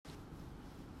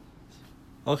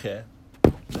Okay.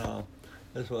 Now,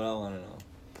 that's what I want to know.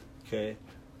 Okay.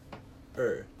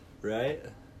 Earth, right?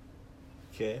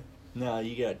 Okay. Now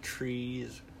you got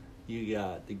trees, you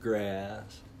got the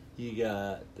grass, you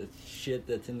got the shit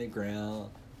that's in the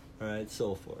ground, right?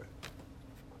 So forth.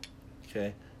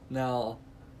 Okay. Now,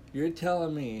 you're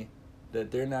telling me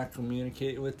that they're not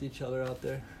communicating with each other out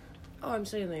there? Oh, I'm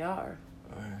saying they are.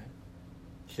 Alright.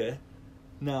 Okay.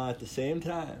 Now, at the same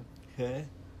time, okay,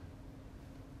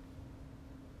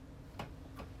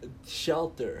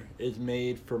 shelter is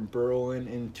made from burrowing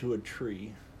into a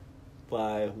tree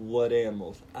by what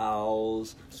animals?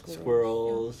 Owls,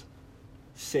 squirrels,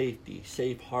 safety,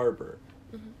 safe harbor.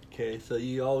 Mm-hmm. Okay, so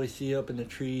you always see up in the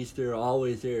trees, they're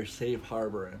always there, safe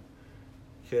harboring.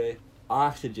 Okay,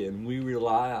 oxygen, we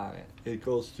rely on it. It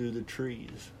goes through the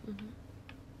trees. Mm-hmm.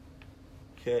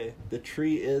 Okay, the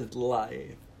tree is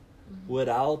life. Mm-hmm.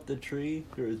 Without the tree,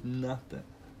 there is nothing.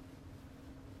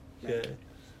 Okay,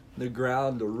 the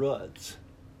ground, the roots.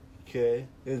 Okay,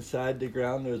 inside the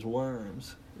ground, there's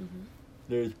worms. Mm-hmm.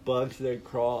 There's bugs that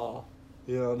crawl.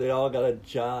 You know, they all got a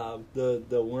job. The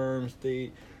worms,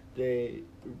 they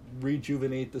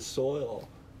rejuvenate the soil.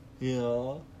 You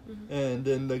know, Mm-hmm. and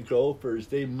then the gophers,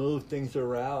 they move things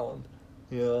around.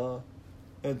 You know,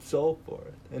 and so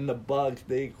forth. And the bugs,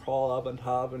 they crawl up on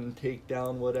top and take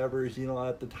down whatever's, you know,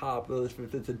 at the top.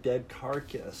 If it's a dead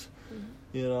carcass,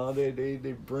 Mm-hmm. you know, they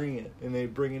bring it, and they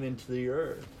bring it into the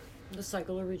earth. The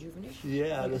cycle of rejuvenation.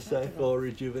 Yeah, like the I talked cycle about. of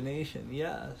rejuvenation,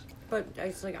 yes. But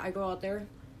it's like I go out there,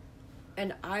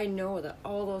 and I know that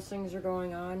all those things are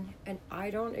going on, and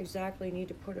I don't exactly need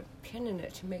to put a pin in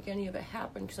it to make any of it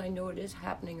happen, because I know it is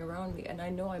happening around me, and I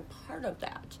know I'm part of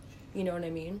that. You know what I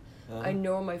mean? I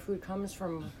know my food comes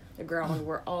from the ground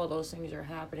where all of those things are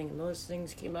happening, and those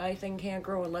things, my thing can't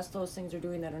grow unless those things are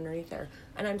doing that underneath there.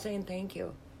 And I'm saying thank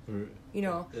you. You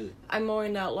know, I'm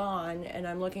mowing that lawn, and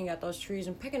I'm looking at those trees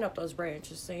and picking up those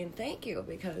branches, saying thank you,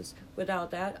 because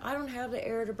without that, I don't have the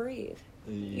air to breathe.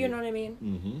 You know what I mean?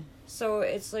 Mm-hmm. So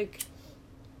it's like,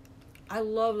 I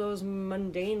love those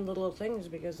mundane little things,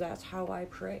 because that's how I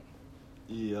pray.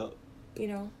 Yep. You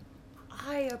know,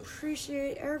 I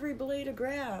appreciate every blade of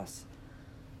grass.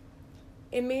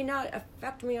 It may not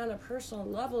affect me on a personal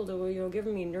level, to, you know,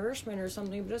 giving me nourishment or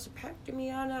something, but it's affecting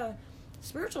me on a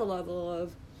spiritual level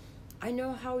of, I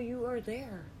know how you are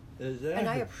there. Exactly. And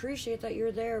I appreciate that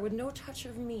you're there with no touch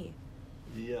of me.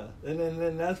 Yeah, and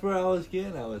then that's where I was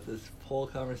getting at with this whole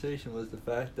conversation, was the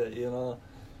fact that, you know,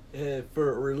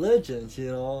 for religions,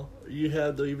 you know, you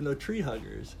have even the tree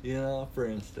huggers, you know, for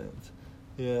instance,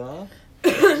 you know,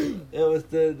 it was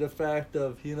the fact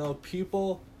of, you know,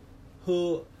 people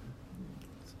who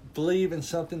believe in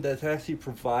something that's actually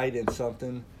providing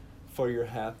something for your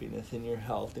happiness and your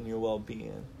health and your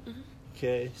well-being. Mm-hmm.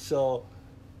 Okay, so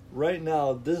right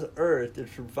now, this earth is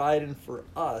providing for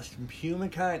us,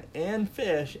 humankind and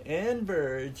fish and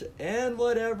birds and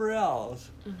whatever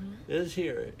else Mm-hmm. is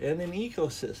here in an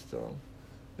ecosystem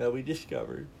that we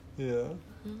discovered, you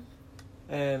know,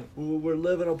 and we're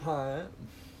living upon it,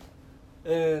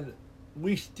 and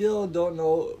we still don't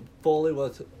know fully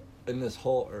what's in this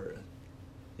whole earth,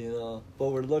 you know, but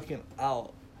we're looking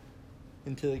out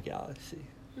into the galaxy.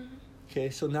 Mm-hmm. Okay,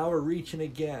 so now we're reaching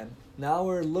again. Now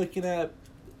we're looking at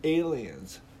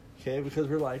aliens, okay, because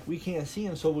we're like, we can't see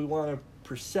them, so we want to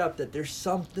percept that there's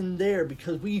something there,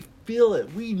 because we feel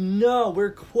it, we know,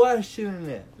 we're questioning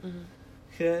it. Mm-hmm.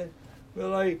 Okay, we're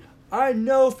like, I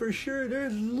know for sure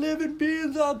there's living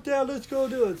beings out there, let's go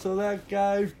do it. So that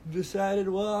guy decided,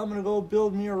 well, I'm gonna go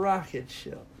build me a rocket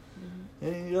ship. Mm-hmm.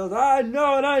 And he goes, I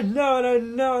know it,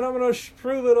 and I'm gonna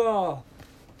prove it all.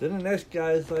 Then the next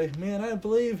guy's like, man, I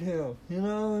believe him, you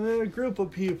know, and then a group of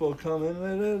people come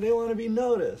in, they want to be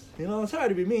noticed. You know, it's hard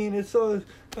to be mean, it's so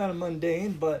kind of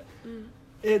mundane, but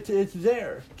it's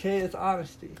there, okay, it's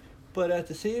honesty. But at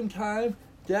the same time,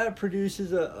 that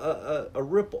produces a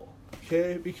ripple,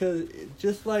 okay, because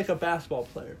just like a basketball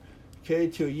player, okay,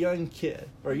 to a young kid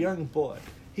or a young boy,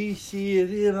 he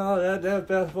sees, you know, that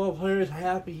basketball player is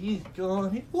happy, he's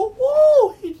going,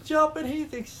 woo, he's jumping,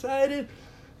 he's excited.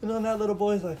 You know, and that little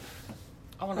boy's like,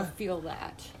 I want to feel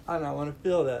that. I want to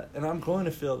feel that, and I'm going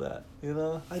to feel that, you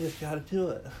know, I just got to do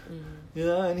it, Mm-hmm. you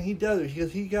know, and he does it,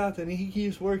 because he got that, and he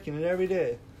keeps working it every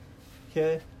day,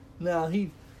 okay, now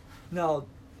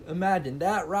imagine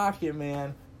that rocket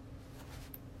man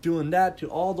doing that to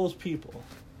all those people,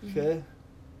 okay, Mm-hmm.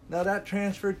 now that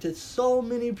transferred to so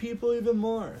many people even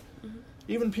more, Mm-hmm.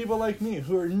 even people like me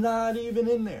who are not even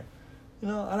in there. You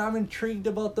know, and I'm intrigued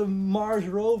about the Mars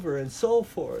rover and so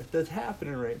forth that's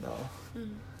happening right now.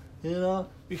 Mm-hmm. You know,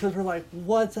 because we're like,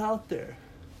 what's out there?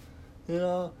 You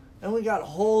know, and we got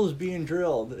holes being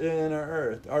drilled in our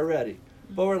earth already.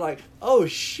 But we're like, oh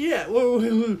shit,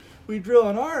 we drill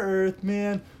in our earth,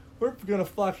 man, we're gonna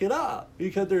fuck it up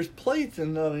because there's plates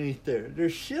underneath there. They're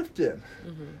shifting.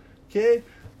 Okay?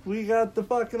 We got the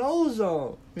fucking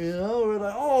ozone. You know, we're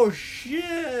like, oh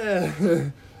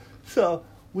shit. So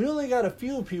we only got a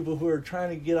few people who are trying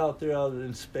to get out there out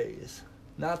in space,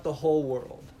 not the whole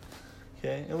world.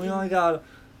 Okay? And we only got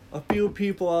a few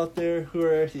people out there who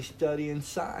are actually studying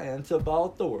science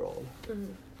about the world.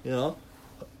 You know?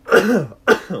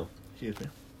 Excuse me.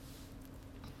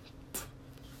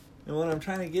 And what I'm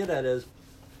trying to get at is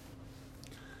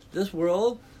this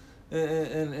world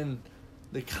and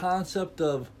the concept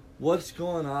of what's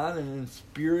going on and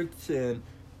spirits and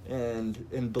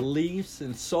beliefs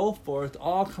and so forth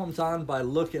all comes on by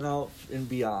looking out and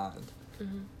beyond.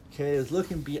 Okay, is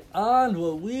looking beyond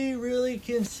what we really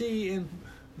can see and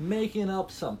making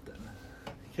up something.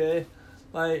 Okay,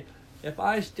 like if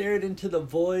I stared into the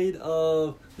void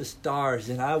of the stars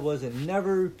and I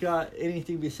never got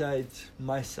anything besides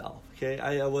myself. Okay,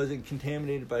 I wasn't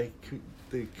contaminated by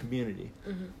the community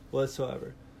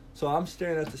whatsoever. So I'm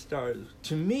staring at the stars.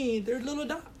 To me, they're little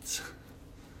dots.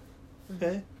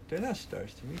 Okay, they're not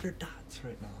stars to me. They're dots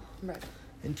right now. Right.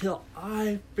 Until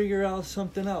I figure out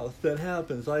something else that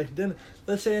happens. Like then,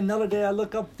 let's say another day I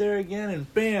look up there again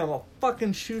and bam, a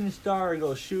fucking shooting star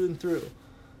goes shooting through.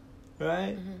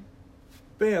 Right?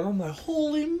 Bam, I'm like,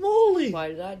 holy moly. Why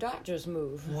did that dot just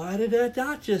move? Why did that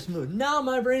dot just move? Now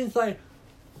my brain's like,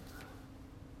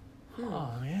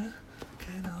 oh man.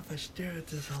 Okay, now if I stare at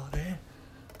this all day.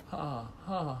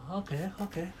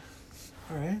 Okay.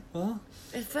 Alright, well.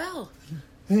 It fell.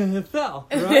 It fell,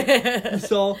 right?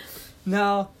 So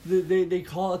now they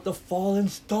call it the fallen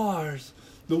stars.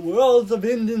 The worlds of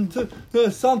ending,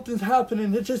 something's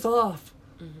happening, it's just off.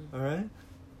 Alright?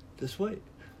 Just wait.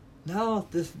 Now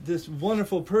this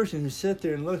wonderful person who sat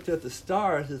there and looked at the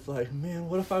stars is like, man,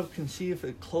 what if I can see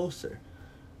it closer?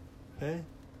 Okay?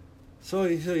 So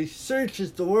he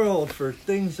searches the world for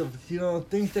things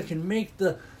things that can make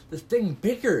the thing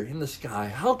bigger in the sky.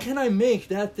 How can I make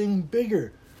that thing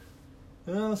bigger?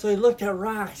 You know, so he looked at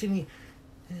rocks and he's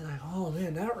like, oh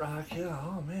man, that rock, yeah,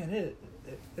 oh man, it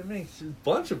makes a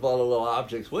bunch of other little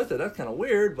objects with it. That's kind of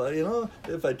weird, but you know,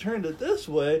 if I turned it this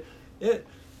way,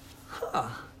 I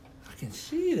can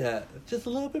see that just a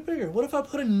little bit bigger. What if I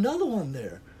put another one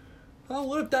there?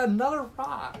 What if that another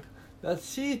rock that's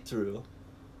see-through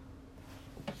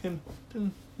can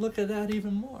look at that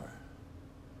even more?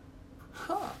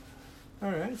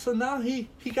 Alright, so now he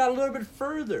got a little bit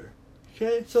further.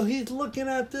 Okay, so he's looking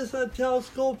at this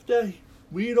telescope that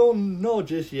we don't know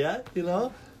just yet, you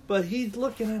know, but he's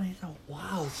looking at it and he's like,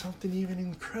 wow, something even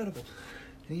incredible.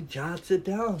 And he jots it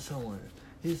down somewhere.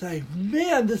 He's like,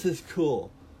 man, this is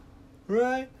cool.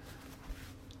 Right?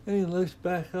 And he looks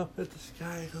back up at the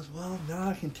sky and goes, well, now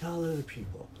I can tell other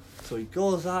people. So he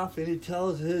goes off and he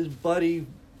tells his buddy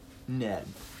Ned.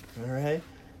 Alright?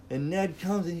 And Ned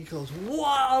comes and he goes,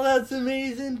 wow, that's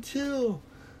amazing too.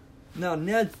 Now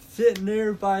Ned's sitting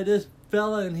there by this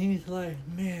fella and he's like,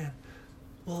 man,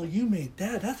 well, you made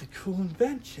that. That's a cool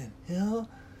invention, you know?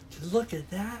 To look at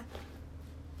that.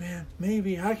 Man,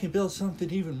 maybe I can build something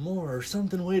even more or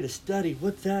something way to study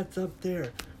what's that's up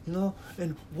there. You know,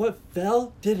 and what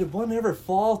fell? Did one ever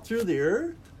fall through the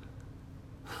earth?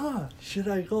 Should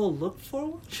I go look for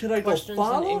one? Should I Questions go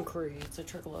follow? and inquiry. It's a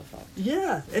trickle effect.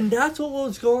 Yeah, and that's what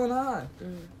was going on.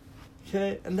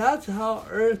 Okay, and that's how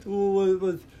Earth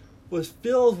was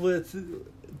filled with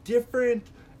different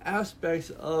aspects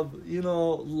of, you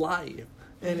know, life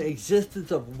and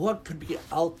existence of what could be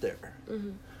out there.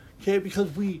 Okay,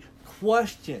 because we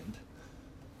questioned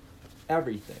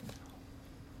everything.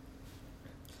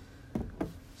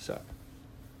 So,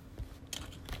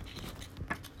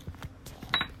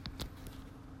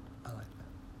 I like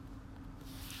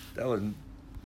that. That was